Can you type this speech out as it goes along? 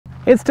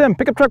It's Tim,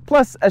 Pickup Truck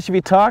Plus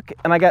SUV Talk,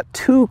 and I got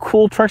two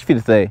cool trucks for you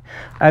today.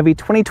 I have a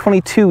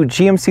 2022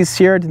 GMC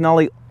Sierra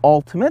Denali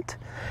Ultimate,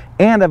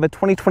 and I have a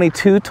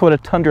 2022 Toyota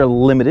Tundra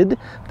Limited,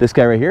 this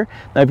guy right here.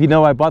 Now, if you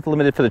know, I bought the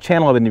Limited for the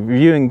channel. I've been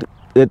reviewing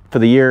it for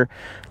the year.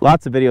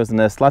 Lots of videos in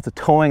this, lots of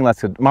towing,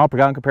 lots of mile per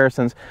gallon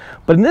comparisons.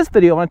 But in this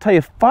video, I want to tell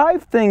you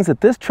 5 things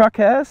that this truck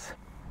has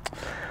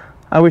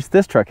I wish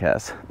this truck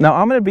has. Now,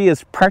 I'm going to be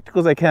as practical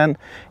as I can,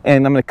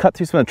 and I'm going to cut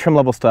through some of the trim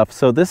level stuff.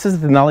 So this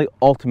is the Denali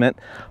Ultimate,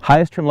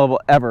 highest trim level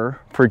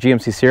ever for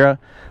GMC Sierra.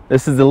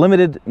 This is the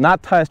Limited,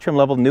 not highest trim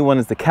level. The new one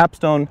is the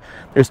Capstone.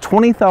 There's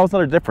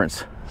 $20,000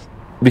 difference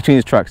between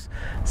these trucks,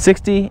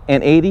 60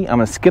 and 80. I'm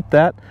going to skip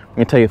that. I'm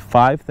going to tell you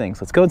 5 things.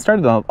 Let's go and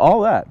start on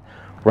all that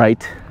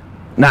right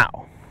now.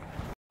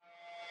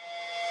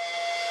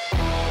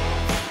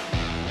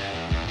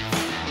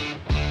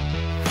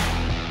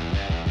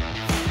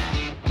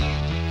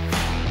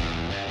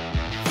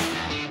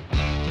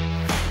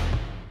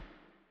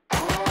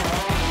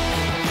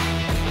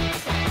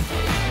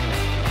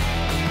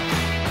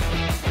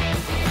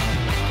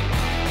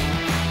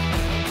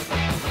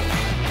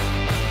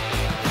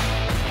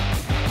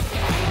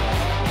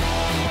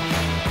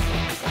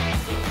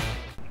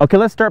 Okay,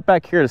 let's start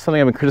back here to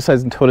something I've been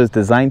criticizing Toyota's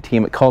design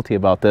team at Culti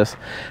about this,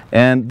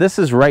 and this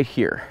is right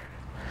here.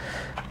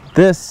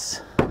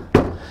 This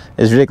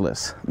is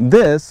ridiculous.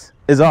 This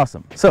is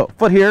awesome. So,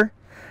 foot here,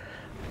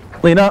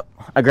 lean up,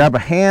 I grab a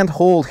hand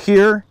hold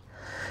here,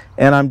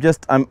 and I'm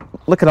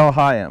look at how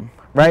high I am,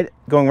 right?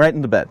 Going right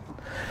into bed.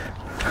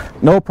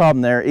 No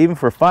problem there, even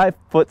for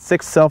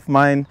 5'6"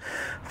 self-mine,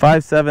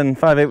 5'7",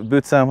 5'8" with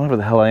boots on, whatever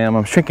the hell I am.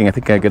 I'm shrinking, I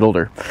think I get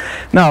older.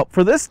 Now,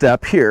 for this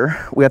step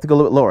here, we have to go a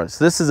little bit lower.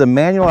 So this is a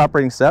manual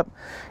operating step.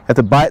 You have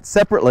to buy it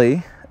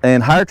separately,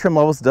 and higher trim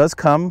levels does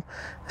come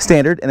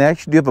standard, and they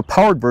actually do have a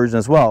powered version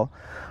as well,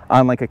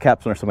 on like a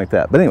Capstone or something like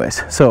that. But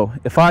anyways, so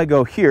if I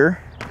go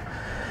here,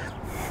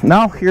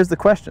 now here's the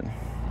question.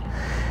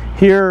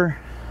 Here,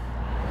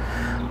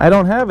 I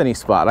don't have any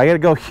spot. I gotta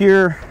go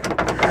here,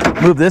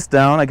 move this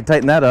down, I can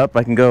tighten that up,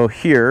 I can go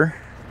here.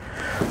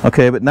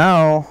 Okay, but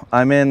now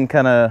I'm in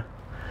kind of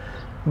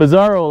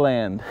bizarro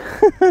land.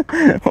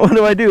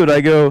 What do?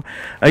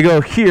 I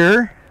go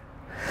here,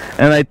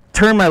 and I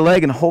turn my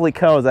leg, and holy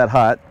cow, is that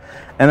hot?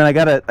 And then I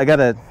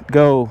gotta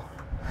go,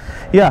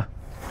 yeah.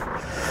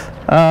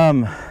 I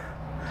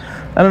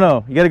don't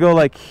know. You gotta go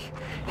like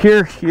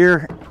here,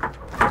 here,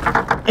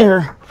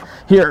 here,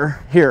 here,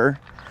 here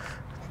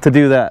to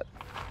do that.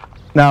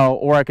 Now,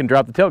 or I can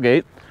drop the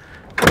tailgate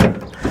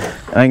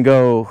and I can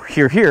go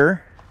here,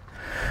 here.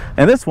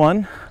 And this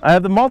one, I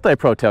have the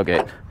multi-pro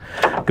tailgate.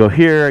 Go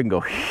here, I can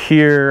go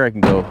here, I can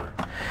go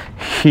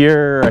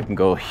here, I can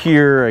go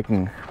here, I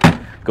can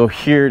go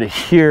here to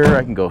here,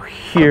 I can go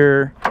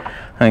here,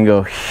 I can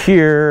go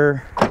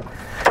here,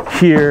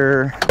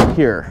 here,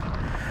 here.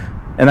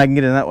 And I can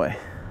get in that way.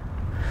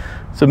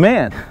 So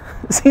man,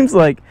 it seems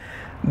like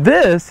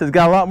this has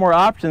got a lot more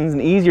options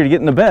and easier to get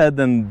into bed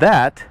than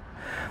that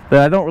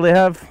I don't really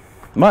have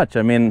much.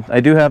 I mean, I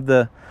do have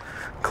the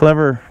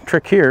clever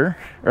trick here,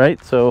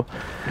 right? So,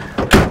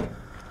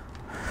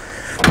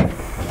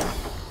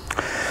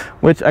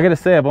 which I gotta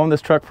say, I've owned this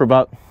truck for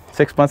about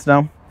 6 months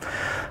now.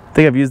 I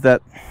think I've used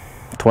that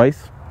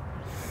twice.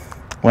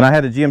 When I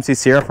had a GMC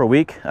Sierra for a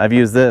week, I've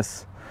used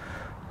this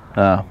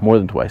more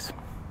than twice.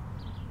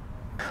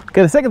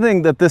 Okay, the second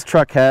thing that this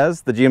truck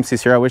has, the GMC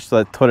Sierra, I wish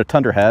the Toyota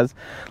Tundra has,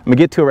 I'm gonna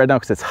get to it right now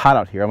because it's hot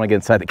out here. I'm gonna get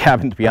inside the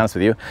cabin, to be honest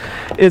with you,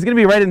 is gonna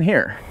be right in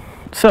here.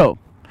 So,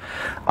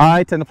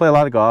 I tend to play a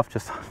lot of golf,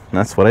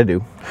 that's what I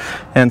do.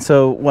 And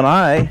so when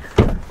I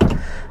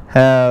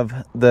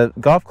have the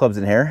golf clubs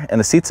in here and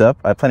the seats up,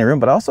 I have plenty of room,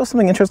 but also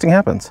something interesting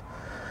happens.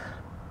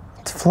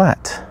 It's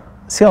flat.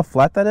 See how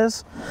flat that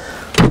is?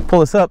 Pull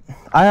this up.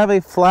 I have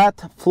a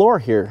flat floor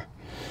here.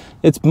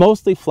 It's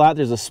mostly flat.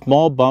 There's a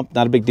small bump,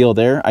 not a big deal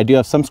there. I do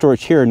have some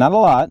storage here, not a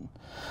lot,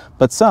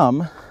 but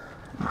some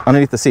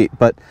underneath the seat.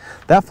 But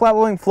that flat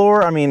rolling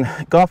floor, I mean,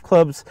 golf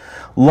clubs,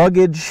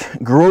 luggage,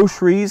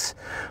 groceries,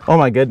 oh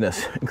my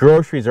goodness,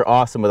 groceries are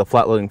awesome with a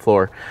flat loading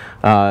floor.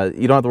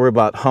 You don't have to worry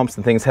about humps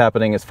and things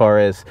happening as far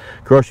as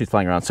groceries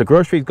flying around. So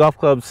groceries, golf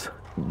clubs,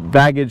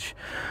 baggage,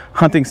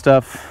 hunting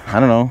stuff, I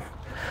don't know,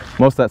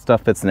 most of that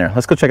stuff fits in there.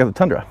 Let's go check out the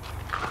Tundra.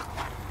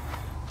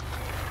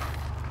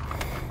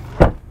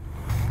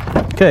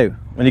 Okay,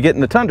 when you get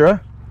in the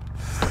Tundra,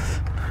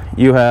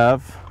 you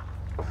have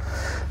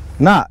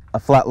not a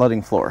flat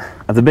loading floor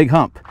of the big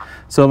hump.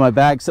 So my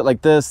bags sit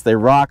like this, they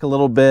rock a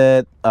little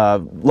bit.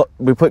 Look,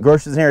 we put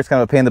groceries in here, it's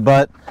kind of a pain in the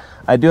butt.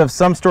 I do have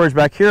some storage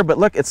back here, but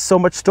look, it's so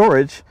much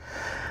storage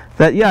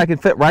that, yeah, I can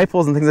fit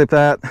rifles and things like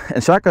that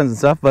and shotguns and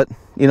stuff, but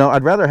you know,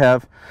 I'd rather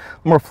have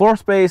more floor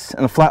space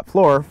and a flat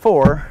floor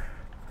for,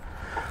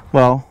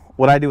 well,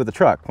 what I do with the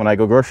truck. When I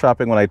go grocery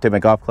shopping, when I take my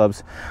golf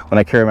clubs, when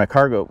I carry my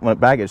cargo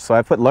baggage. So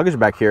I put luggage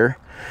back here,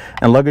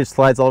 and luggage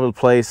slides all over the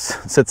place,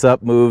 sits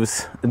up,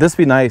 moves. This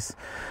would be nice,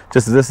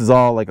 just this is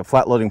all like a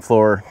flat loading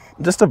floor,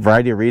 just a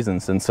variety of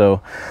reasons. And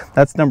so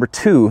that's number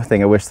 2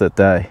 thing I wish that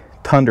the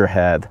Tundra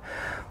had,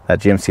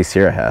 that GMC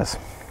Sierra has.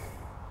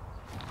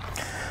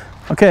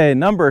 Okay,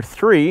 number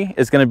 3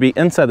 is going to be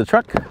inside the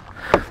truck.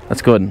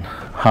 Let's go ahead and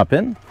hop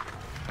in.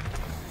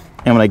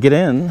 And when I get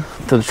in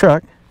to the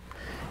truck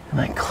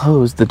and I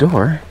close the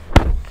door,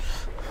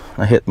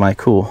 I hit my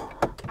cool.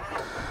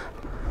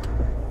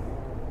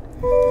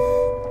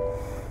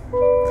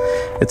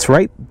 It's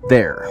right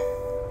there.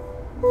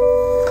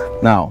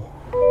 Now,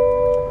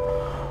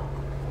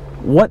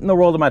 what in the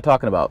world am I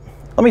talking about?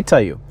 Let me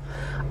tell you.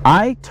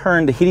 I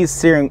turned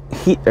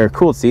the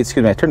cooled seats,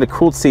 I turned the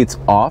cooled seats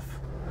off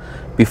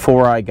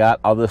before I got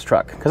out of this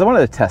truck because I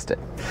wanted to test it.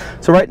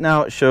 So right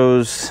now it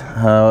shows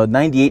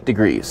 98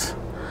 degrees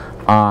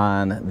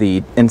on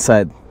the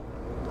inside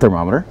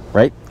thermometer,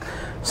 right?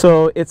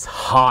 So it's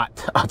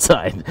hot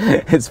outside.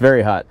 It's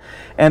very hot.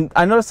 And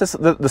I noticed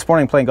this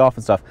morning playing golf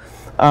and stuff.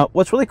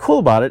 What's really cool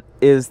about it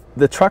is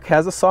the truck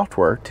has a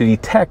software to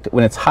detect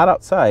when it's hot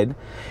outside,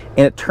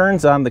 and it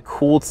turns on the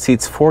cooled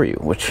seats for you,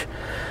 which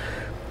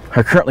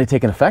are currently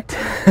taking effect.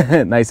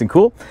 Nice and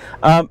cool.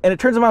 And it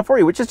turns them on for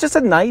you, which is just a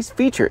nice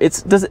feature.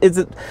 Is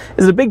it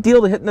a big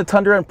deal to hit in the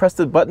Tundra and press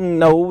the button?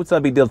 No, it's not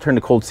a big deal to turn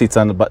the cold seats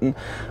on the button.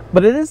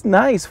 But it is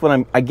nice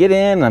when I get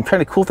in and I'm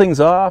trying to cool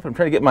things off, I'm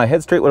trying to get my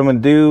head straight what I'm going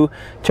to do,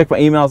 check my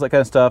emails, that kind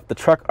of stuff. The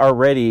truck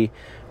already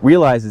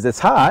realizes it's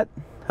hot.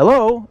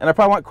 Hello, and I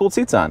probably want cooled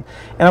seats on.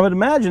 And I would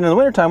imagine in the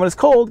wintertime when it's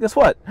cold, guess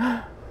what?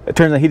 It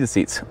turns on heated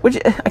seats, which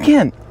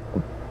again,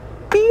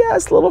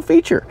 BS little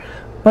feature.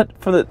 But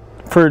for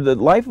the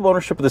life of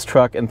ownership of this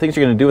truck and things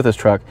you're going to do with this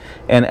truck,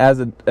 and as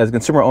a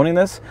consumer owning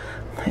this,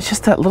 it's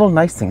just that little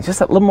nice thing, just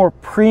that little more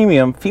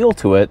premium feel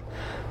to it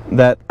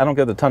that I don't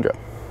get with the Tundra.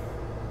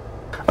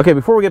 Okay,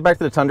 before we get back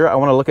to the Tundra, I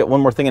want to look at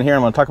one more thing in here. I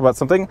want to talk about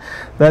something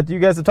that you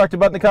guys have talked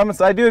about in the comments.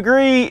 I do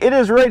agree. It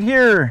is right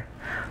here.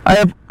 I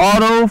have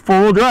auto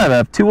four-wheel drive. I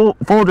have 2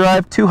 four-wheel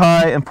drive, 2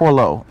 high, and 4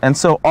 low. And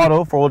so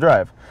auto four-wheel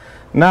drive.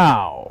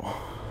 Now,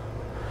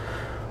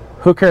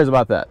 who cares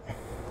about that?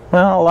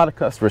 Well, a lot of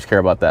customers care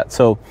about that.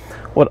 So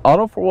what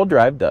auto four-wheel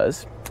drive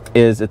does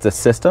is it's a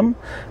system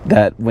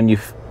that when you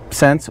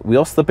sense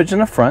wheel slippage in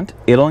the front,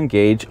 it'll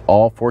engage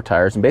all 4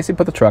 tires and basically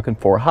put the truck in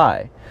 4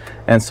 high.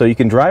 And so you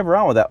can drive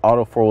around with that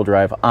auto four-wheel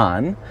drive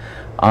on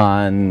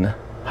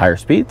higher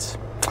speeds.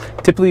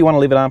 Typically you want to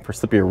leave it on for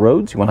slippier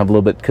roads. You want to have a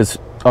little bit, because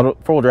auto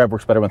four-wheel drive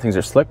works better when things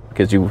are slick,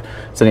 because you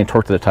sending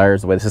torque to the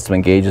tires, the way the system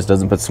engages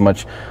doesn't put so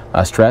much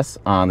stress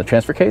on the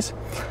transfer case.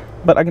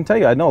 But I can tell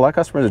you, I know a lot of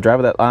customers that drive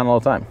with that on all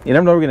the time. You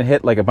never know we're going to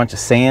hit like a bunch of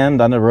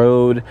sand on the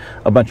road,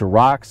 a bunch of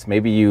rocks,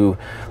 maybe you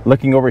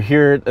looking over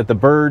here at the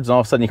birds, and all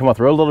of a sudden you come off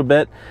the road a little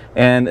bit,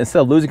 and instead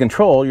of losing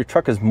control, your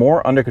truck is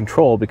more under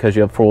control because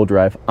you have four-wheel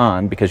drive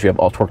on, because you have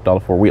all torqued all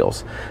 4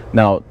 wheels.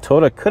 Now,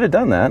 Toyota could have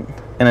done that,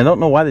 and I don't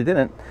know why they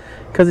didn't,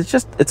 because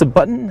it's a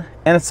button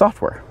and it's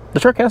software.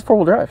 The truck has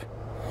four-wheel drive,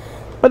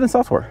 but it's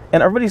software,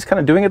 and everybody's kind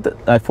of doing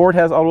it. Ford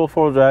has auto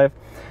four-wheel drive,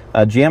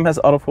 GM has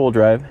auto four-wheel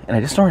drive, and I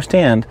just don't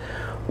understand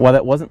why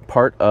that wasn't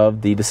part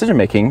of the decision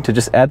making to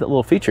just add that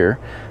little feature.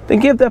 Then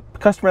give that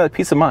customer that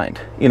peace of mind.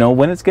 You know,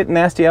 when it's getting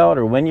nasty out,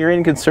 or when you're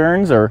in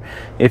concerns, or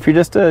if you're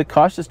just a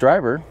cautious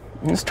driver,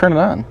 just turn it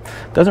on.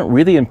 It doesn't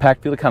really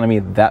impact fuel economy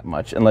that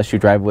much unless you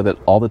drive with it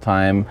all the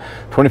time,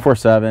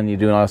 24/7. You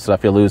do all that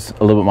stuff, you'll lose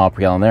a little bit mile per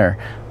gallon there.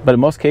 But in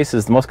most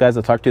cases, most guys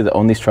I talk to that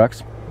own these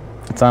trucks,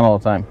 it's on all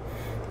the time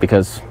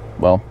because,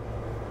 well,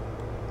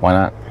 why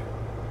not?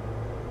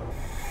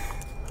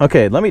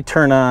 Okay, let me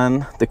turn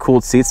on the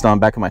cooled seats now I'm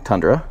back in my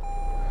Tundra.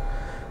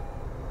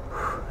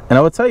 And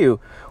I will tell you,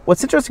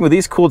 what's interesting with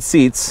these cooled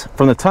seats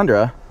from the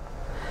Tundra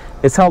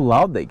is how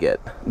loud they get.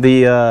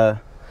 The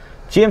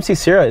GMC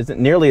Sierra isn't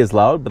nearly as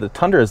loud, but the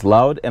Tundra is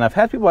loud. And I've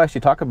had people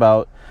actually talk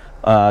about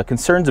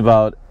concerns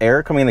about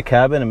air coming in the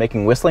cabin and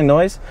making whistling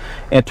noise.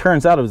 And it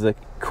turns out it was the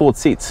cooled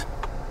seats.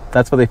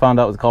 That's what they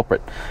found out was the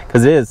culprit,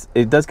 because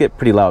it does get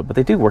pretty loud, but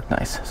they do work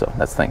nice. So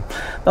that's the thing.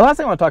 The last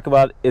thing I want to talk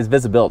about is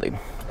visibility.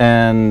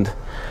 And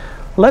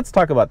let's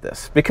talk about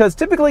this, because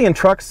typically in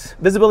trucks,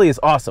 visibility is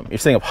awesome. You're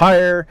sitting up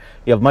higher,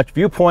 you have much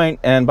viewpoint,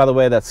 and by the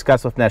way, that's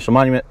Scottsbluff National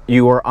Monument.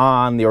 You are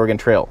on the Oregon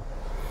Trail.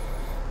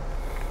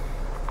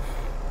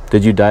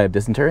 Did you die of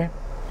dysentery?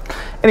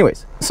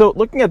 Anyways, so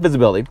looking at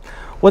visibility,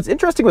 what's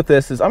interesting with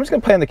this is I'm just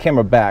going to plan the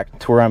camera back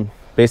to where I'm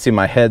basically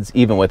my head's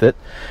even with it,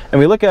 and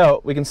we look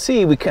out, we can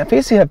see we can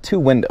basically have 2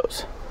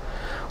 windows.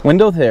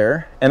 Window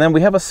there, and then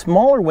we have a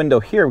smaller window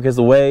here because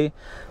the way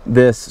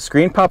this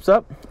screen pops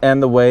up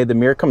and the way the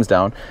mirror comes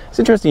down. It's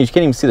interesting, you can't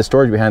even see the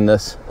storage behind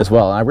this as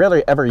well. And I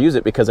rarely ever use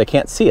it because I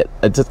can't see it.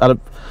 It's just out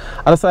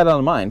of sight, out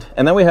of mind.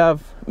 And then we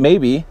have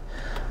maybe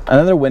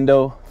another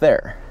window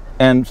there.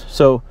 And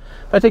so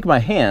if I take my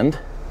hand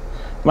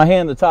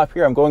at the top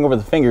here, I'm going over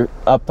the finger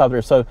up top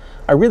there. So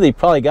I really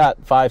probably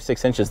got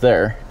 5-6 inches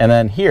there. And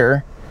then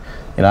here,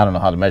 you know, I don't know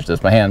how to measure this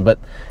with my hand, but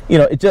you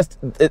know, it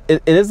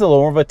is a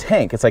little more of a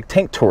tank. It's like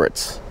tank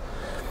turrets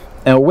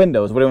and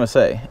windows, what do you want to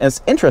say? And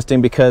it's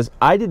interesting because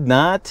I did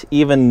not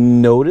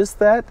even notice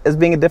that as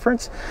being a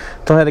difference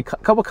until I had a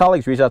couple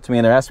colleagues reach out to me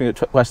and they're asking me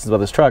questions about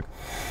this truck,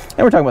 and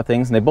we're talking about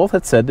things, and they both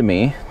had said to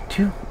me,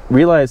 do you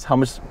realize how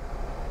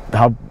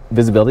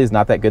visibility is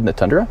not that good in the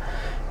Tundra?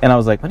 And I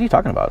was like, what are you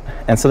talking about?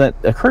 And so that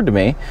occurred to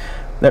me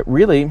that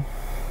really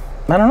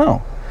I don't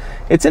know.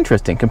 It's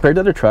interesting. Compared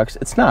to other trucks,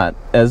 it's not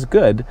as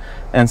good.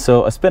 And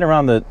so a spin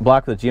around the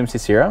block with the GMC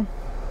Sierra,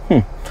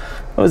 that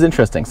was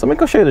interesting. So let me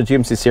go show you the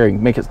GMC Sierra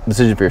and make a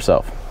decision for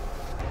yourself.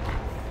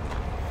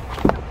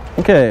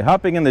 Okay,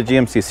 hopping in the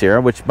GMC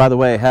Sierra, which by the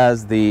way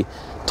has the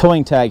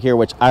towing tag here,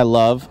 which I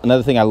love.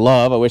 Another thing I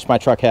love, I wish my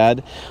truck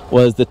had,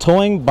 was the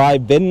towing by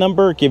VIN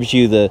number. Gives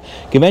you the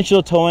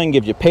conventional towing,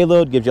 gives you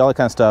payload, gives you all that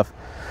kind of stuff.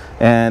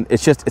 And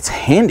it's just, it's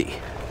handy.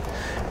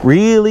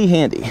 Really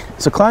handy.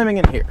 So climbing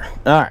in here.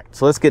 All right,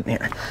 so let's get in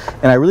here.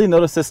 And I really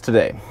noticed this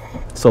today.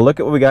 So look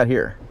at what we got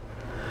here.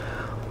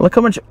 Look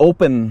how much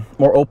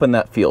more open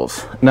that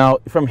feels. Now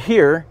from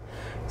here,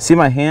 see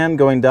my hand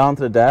going down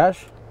to the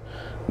dash?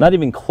 Not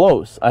even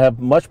close. I have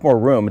much more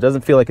room. It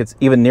doesn't feel like it's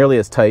even nearly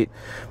as tight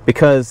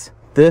because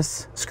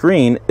this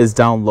screen is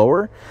down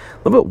lower, a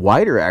little bit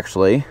wider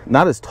actually,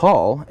 not as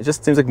tall. It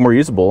just seems like more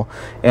usable,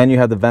 and you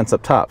have the vents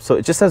up top. So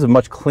it just has a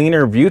much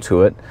cleaner view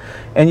to it,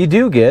 and you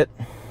do get,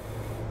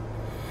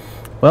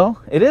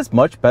 well, it is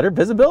much better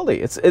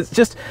visibility. It's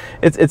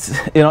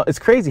you know, it's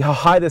crazy how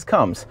high this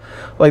comes.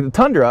 Like the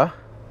Tundra,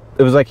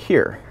 it was like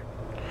here.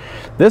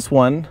 This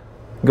one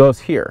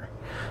goes here.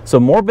 So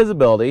more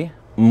visibility,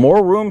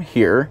 more room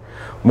here,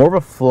 more of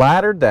a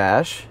flatter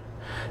dash.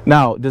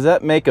 Now, does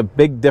that make a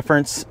big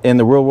difference in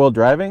the real world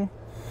driving?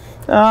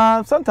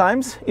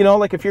 Sometimes, you know,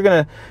 like if you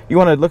want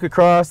to look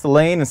across the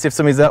lane and see if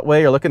somebody's that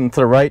way, or looking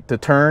to the right to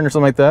turn or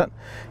something like that,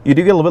 you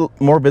do get a little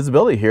bit more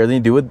visibility here than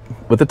you do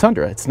with the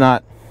Tundra. It's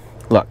not,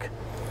 look,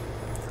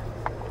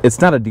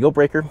 it's not a deal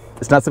breaker.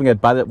 It's not something I'd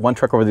buy that one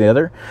truck over the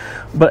other,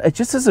 but it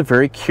just is a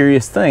very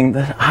curious thing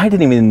that I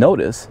didn't even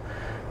notice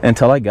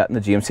until I got in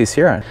the GMC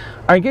Sierra.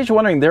 All right, in case you're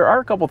wondering, there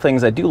are a couple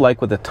things I do like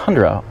with the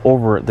Tundra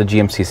over the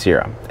GMC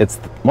Sierra.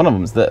 One of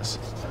them is this.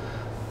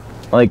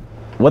 Like,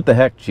 what the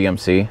heck,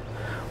 GMC?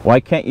 Why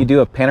can't you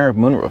do a panoramic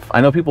moonroof? I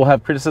know people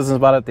have criticisms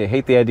about it. They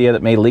hate the idea that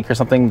it may leak or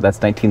something.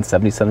 That's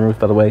 1970 sunroof,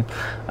 by the way.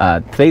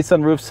 Today's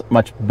sunroof's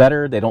much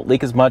better. They don't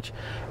leak as much,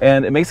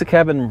 and it makes the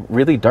cabin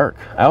really dark.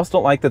 I also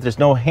don't like that there's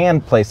no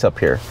hand place up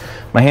here.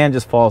 My hand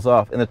just falls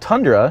off. In the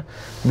Tundra,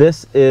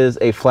 this is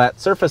a flat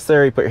surface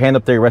there. You put your hand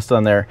up there, you rest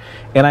on there.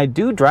 And I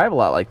do drive a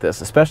lot like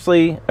this,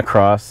 especially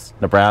across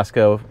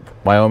Nebraska,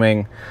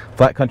 Wyoming,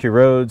 flat country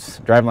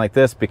roads, driving like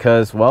this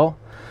because, well,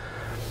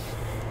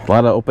 a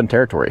lot of open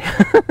territory.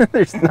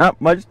 There's not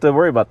much to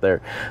worry about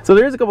there. So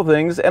there's a couple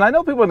things, and I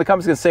know people in the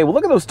comments are going to say, well,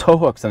 look at those tow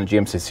hooks on the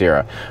GMC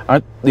Sierra.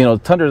 You know,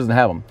 the Tundra doesn't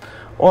have them.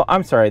 Well,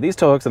 I'm sorry, these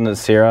tow hooks on the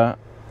Sierra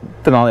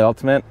Denali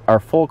Ultimate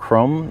are full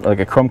chrome, like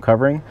a chrome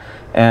covering,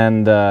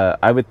 and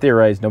I would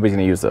theorize nobody's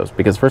going to use those,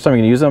 because the first time you're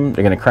going to use them,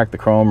 you're going to crack the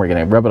chrome, or you're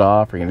going to rub it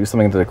off, or you're going to do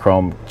something to the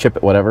chrome, chip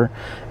it, whatever.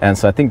 And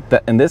so I think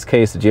that in this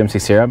case, the GMC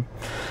Sierra,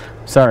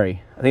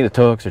 sorry, I think the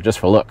tow hooks are just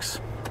for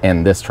looks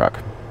in this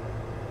truck.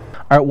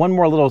 All right, one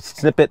more little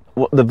snippet.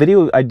 The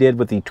video I did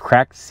with the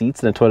cracked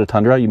seats in the Toyota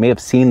Tundra, you may have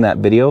seen that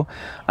video.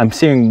 I'm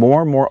seeing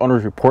more and more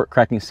owners report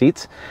cracking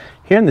seats.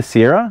 Here in the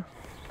Sierra,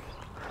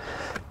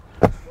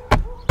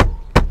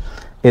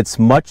 it's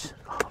much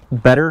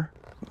better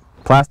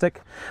plastic,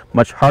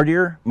 much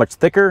hardier, much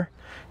thicker,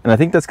 and I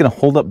think that's gonna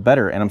hold up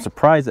better. And I'm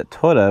surprised that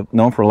Toyota,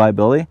 known for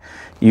reliability,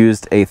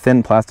 used a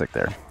thin plastic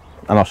there.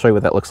 And I'll show you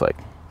what that looks like.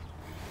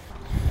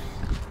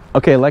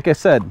 Okay, like I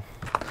said,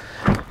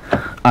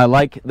 I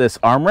like this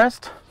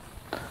armrest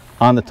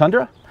on the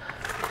Tundra.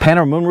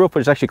 Panoramic moonroof,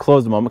 which is actually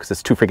closed at the moment because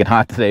it's too freaking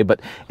hot today.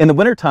 But in the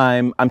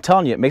wintertime, I'm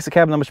telling you, it makes the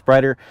cabin that much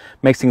brighter,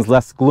 makes things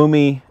less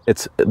gloomy.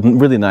 It's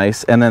really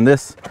nice. And then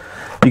this,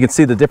 you can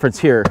see the difference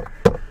here.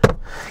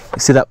 You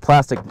see that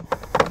plastic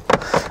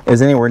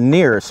is anywhere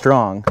near as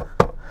strong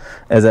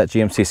as that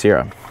GMC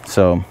Sierra.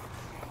 So,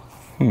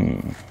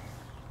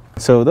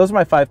 So those are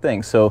my 5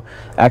 things. So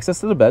access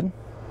to the bed.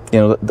 You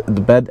know,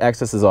 the bed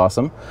access is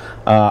awesome.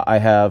 I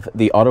have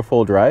the auto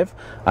fold drive.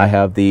 I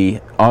have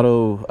the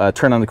auto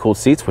turn on the cooled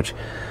seats, which,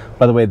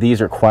 by the way, these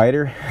are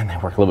quieter and they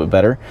work a little bit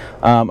better.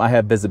 I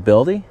have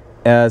visibility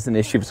as an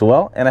issue as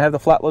well, and I have the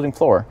flat loading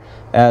floor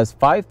as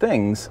 5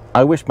 things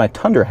I wish my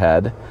Tundra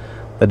had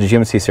that the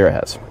GMC Sierra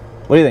has.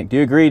 What do you think? Do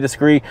you agree,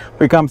 disagree?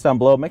 Put your comments down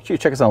below. Make sure you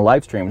check us on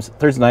live streams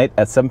Thursday night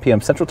at 7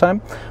 p.m. Central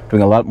Time.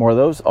 Doing a lot more of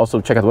those.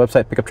 Also, check out the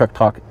website,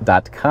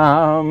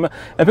 pickuptrucktalk.com.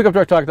 And Pickup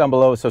Truck Talk down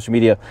below is social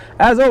media.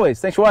 As always,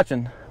 thanks for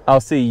watching.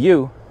 I'll see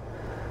you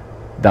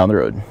down the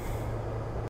road.